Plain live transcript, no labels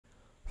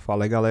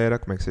Fala aí galera,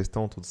 como é que vocês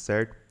estão? Tudo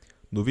certo?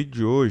 No vídeo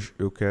de hoje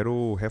eu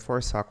quero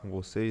reforçar com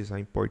vocês a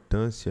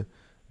importância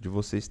de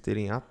vocês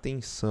terem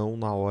atenção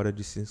na hora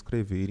de se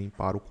inscreverem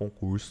para o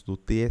concurso do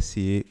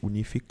Tse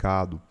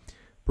Unificado,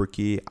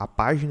 porque a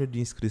página de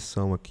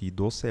inscrição aqui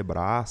do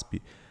Sebrasp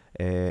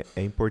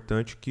é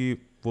importante que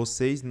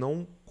vocês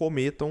não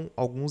cometam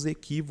alguns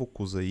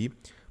equívocos aí,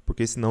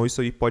 porque senão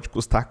isso aí pode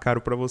custar caro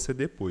para você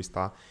depois,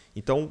 tá?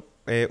 Então,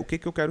 o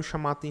que eu quero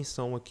chamar a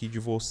atenção aqui de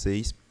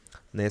vocês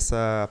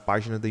nessa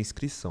página da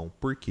inscrição?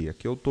 Por quê?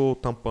 Aqui eu estou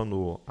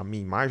tampando a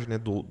minha imagem, né?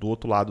 Do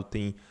outro lado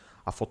tem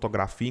a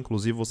fotografia,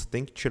 inclusive você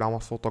tem que tirar uma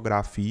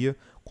fotografia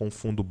com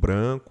fundo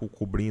branco,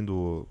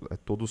 cobrindo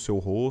todo o seu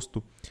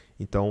rosto.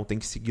 Então tem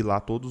que seguir lá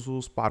todos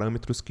os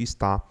parâmetros que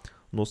está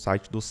no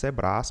site do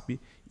Sebrasp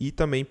e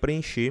também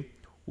preencher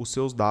os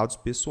seus dados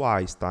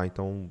pessoais, tá?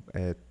 Então,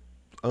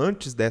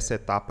 antes dessa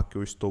etapa que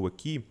eu estou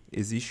aqui,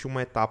 existe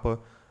uma etapa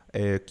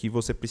que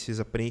você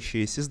precisa preencher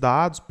esses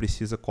dados,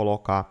 precisa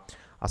colocar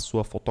a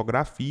sua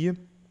fotografia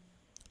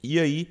e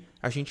aí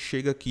a gente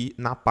chega aqui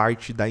na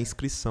parte da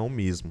inscrição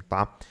mesmo,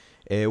 tá?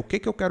 O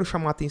que eu quero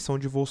chamar a atenção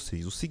de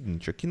vocês? O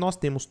seguinte, aqui nós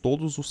temos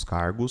todos os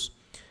cargos.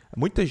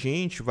 Muita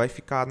gente vai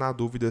ficar na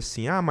dúvida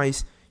assim,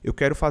 mas eu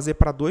quero fazer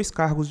para 2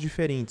 cargos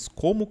diferentes,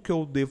 como que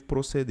eu devo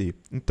proceder?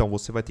 Então,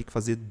 você vai ter que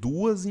fazer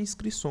 2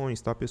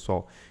 inscrições, tá,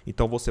 pessoal?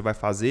 Então, você vai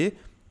fazer,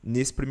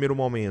 nesse primeiro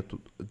momento,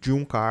 de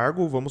um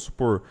cargo, vamos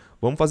supor,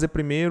 vamos fazer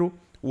primeiro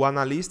o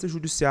analista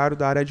judiciário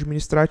da área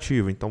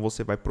administrativa. Então,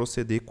 você vai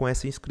proceder com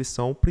essa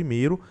inscrição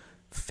primeiro,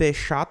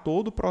 fechar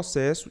todo o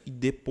processo e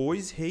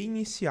depois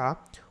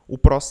reiniciar o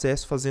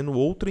processo fazendo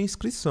outra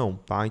inscrição,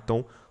 tá?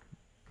 Então,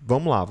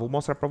 vamos lá, vou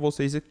mostrar para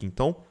vocês aqui.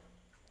 Então,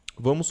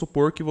 vamos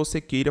supor que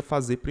você queira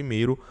fazer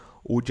primeiro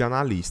o de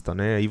analista,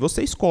 né? Aí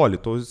você escolhe,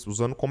 estou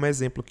usando como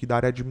exemplo aqui da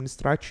área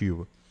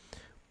administrativa.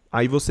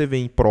 Aí você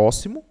vem em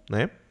próximo,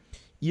 né?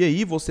 E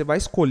aí você vai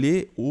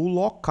escolher o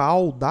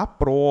local da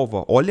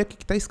prova. Olha o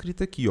que está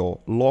escrito aqui, ó,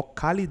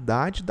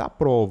 localidade da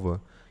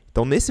prova.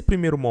 Então, nesse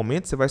primeiro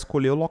momento, você vai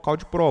escolher o local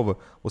de prova.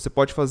 Você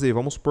pode fazer,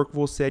 vamos supor que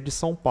você é de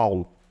São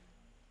Paulo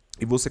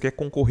e você quer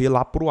concorrer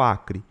lá para o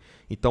Acre.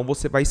 Então,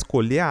 você vai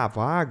escolher a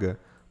vaga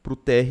para o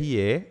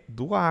TRE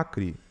do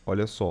Acre.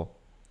 Olha só.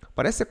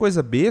 Parece ser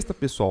coisa besta,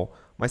 pessoal,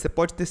 mas você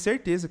pode ter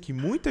certeza que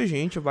muita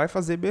gente vai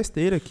fazer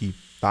besteira aqui,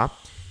 tá?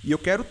 E eu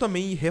quero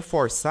também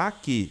reforçar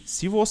que,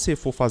 se você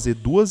for fazer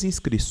 2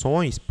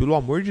 inscrições, pelo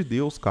amor de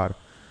Deus, cara,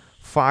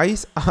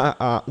 faz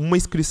uma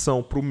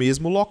inscrição para o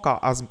mesmo local,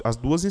 as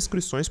 2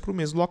 inscrições para o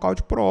mesmo local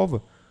de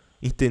prova,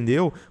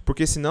 entendeu?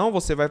 Porque senão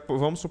você vai,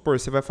 vamos supor,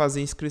 você vai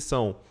fazer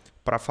inscrição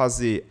para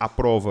fazer a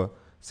prova,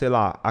 sei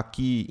lá,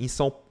 aqui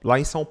lá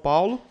em São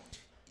Paulo,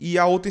 e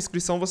a outra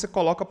inscrição você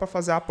coloca para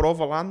fazer a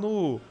prova lá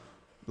no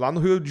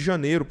Rio de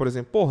Janeiro, por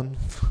exemplo. Porra,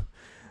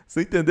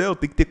 você entendeu?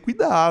 Tem que ter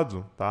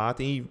cuidado, tá?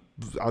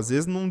 Às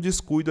vezes, num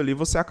descuido ali,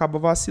 você acaba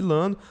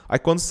vacilando. Aí,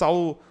 quando sai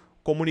o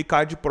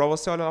comunicado de prova,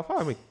 você olha lá e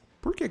fala, mas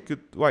por que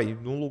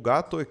num lugar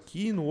eu tô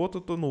aqui, no outro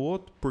eu tô no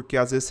outro? Porque,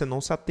 às vezes, você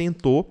não se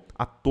atentou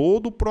a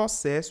todo o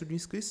processo de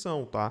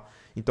inscrição, tá?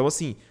 Então,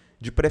 assim,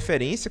 de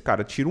preferência,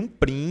 cara, tira um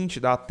print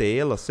da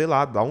tela, sei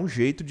lá, dá um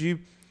jeito de...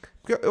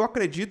 Porque eu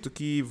acredito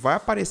que vai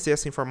aparecer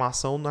essa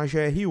informação na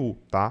GRU,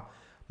 tá?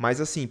 Mas,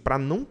 assim, para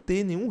não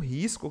ter nenhum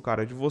risco,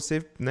 cara, de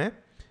você, né?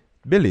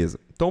 Beleza.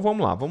 Então,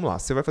 vamos lá.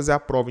 Você vai fazer a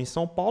prova em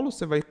São Paulo,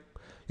 você vai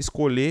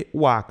escolher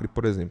o Acre,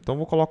 por exemplo. Então,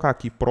 vou colocar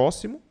aqui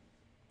próximo.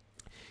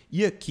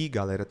 E aqui,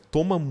 galera,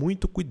 toma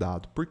muito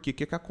cuidado. Porque o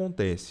que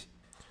acontece?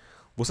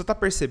 Você está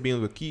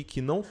percebendo aqui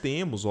que não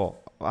temos,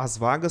 ó, as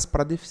vagas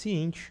para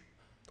deficiente.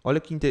 Olha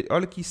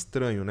que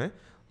estranho, né?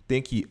 Tem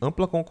aqui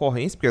ampla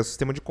concorrência, porque é o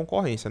sistema de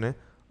concorrência, né?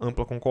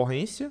 Ampla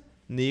concorrência,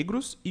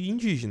 negros e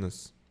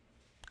indígenas.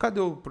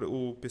 Cadê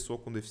o pessoa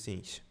com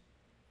deficiência?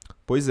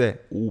 Pois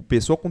é, o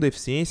pessoa com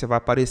deficiência vai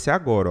aparecer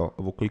agora, ó.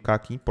 Eu vou clicar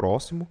aqui em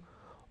próximo.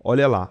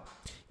 Olha lá.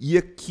 E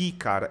aqui,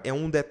 cara, é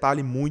um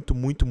detalhe muito,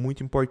 muito,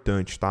 muito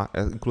importante, tá?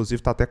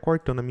 Inclusive, tá até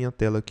cortando a minha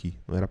tela aqui.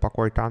 Não era para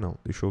cortar, não.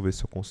 Deixa eu ver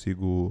se eu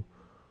consigo...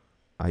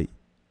 Aí.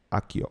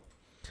 Aqui, ó.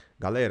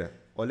 Galera,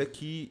 olha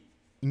que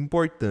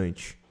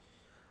importante.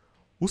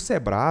 O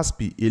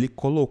Sebrasp, ele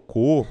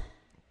colocou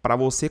para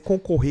você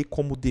concorrer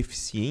como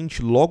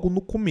deficiente logo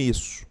no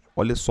começo.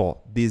 Olha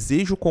só,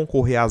 desejo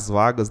concorrer às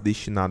vagas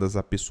destinadas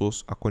a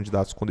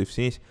candidatos com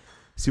deficiência.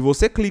 Se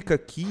você clica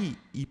aqui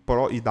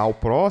e dá o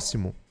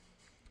próximo,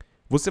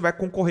 você vai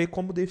concorrer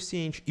como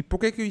deficiente. E por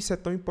que isso é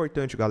tão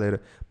importante, galera?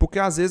 Porque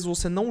às vezes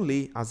você não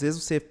lê, às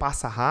vezes você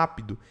passa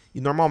rápido e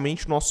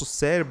normalmente o nosso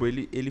cérebro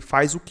ele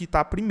faz o que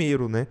está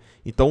primeiro, né?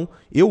 Então,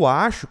 eu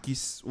acho que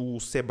o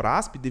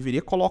Sebrasp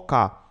deveria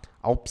colocar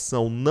a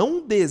opção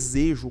não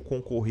desejo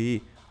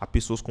concorrer a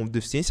pessoas com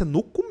deficiência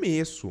no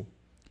começo.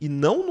 E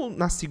não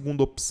na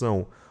segunda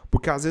opção.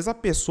 Porque às vezes a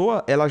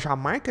pessoa ela já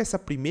marca essa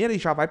primeira e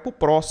já vai para o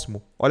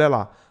próximo. Olha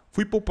lá,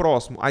 fui para o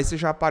próximo. Aí você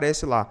já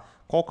aparece lá.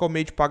 Qual que é o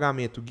meio de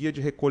pagamento? Guia de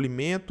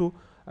recolhimento,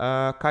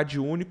 CAD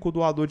único,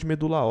 doador de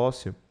medula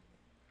óssea.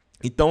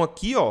 Então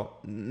aqui, ó,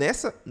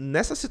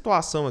 nessa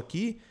situação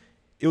aqui,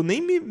 eu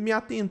nem me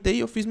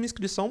atentei, eu fiz minha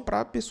inscrição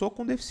para pessoa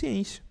com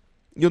deficiência.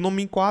 e eu não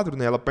me enquadro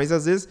nela. Mas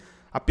às vezes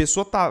a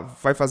pessoa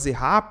vai fazer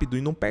rápido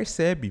e não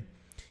percebe.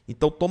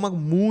 Então toma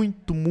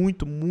muito,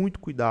 muito, muito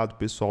cuidado,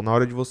 pessoal, na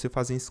hora de você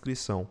fazer a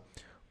inscrição.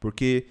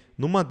 Porque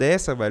numa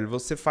dessa, velho,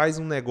 você faz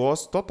um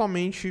negócio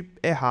totalmente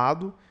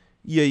errado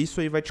e aí isso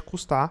aí vai te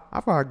custar a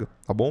vaga,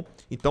 tá bom?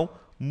 Então,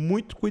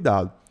 muito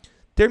cuidado.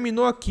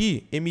 Terminou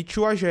aqui,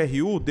 emitiu a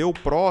GRU, deu o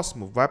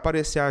próximo, vai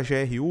aparecer a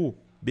GRU,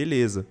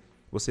 beleza.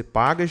 Você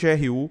paga a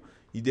GRU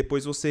e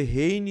depois você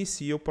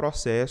reinicia o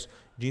processo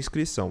de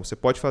inscrição. Você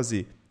pode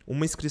fazer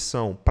uma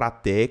inscrição para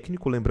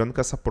técnico, lembrando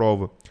que essa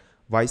prova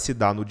vai se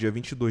dar no dia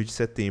 22 de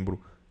setembro,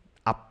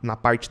 na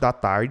parte da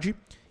tarde,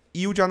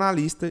 e o de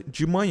analista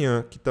de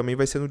manhã, que também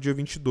vai ser no dia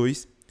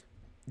 22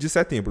 de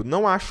setembro.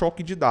 Não há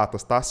choque de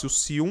datas, tá?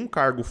 Se um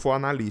cargo for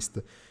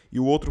analista e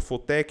o outro for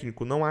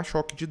técnico, não há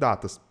choque de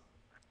datas.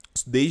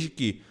 Desde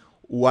que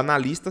o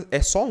analista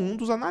é só um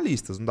dos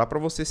analistas. Não dá para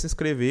você se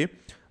inscrever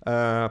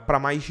para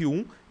mais de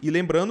um. E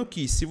lembrando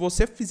que se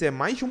você fizer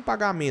mais de um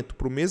pagamento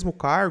para o mesmo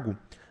cargo,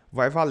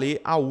 vai valer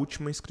a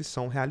última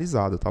inscrição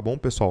realizada, tá bom,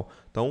 pessoal?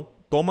 Então,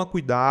 toma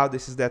cuidado,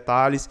 esses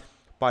detalhes.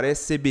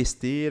 Parece ser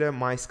besteira,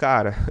 mas,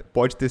 cara,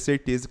 pode ter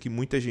certeza que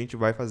muita gente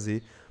vai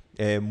fazer,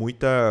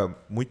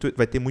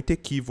 vai ter muito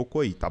equívoco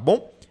aí, tá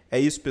bom? É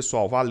isso,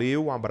 pessoal.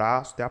 Valeu, um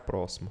abraço, até a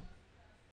próxima.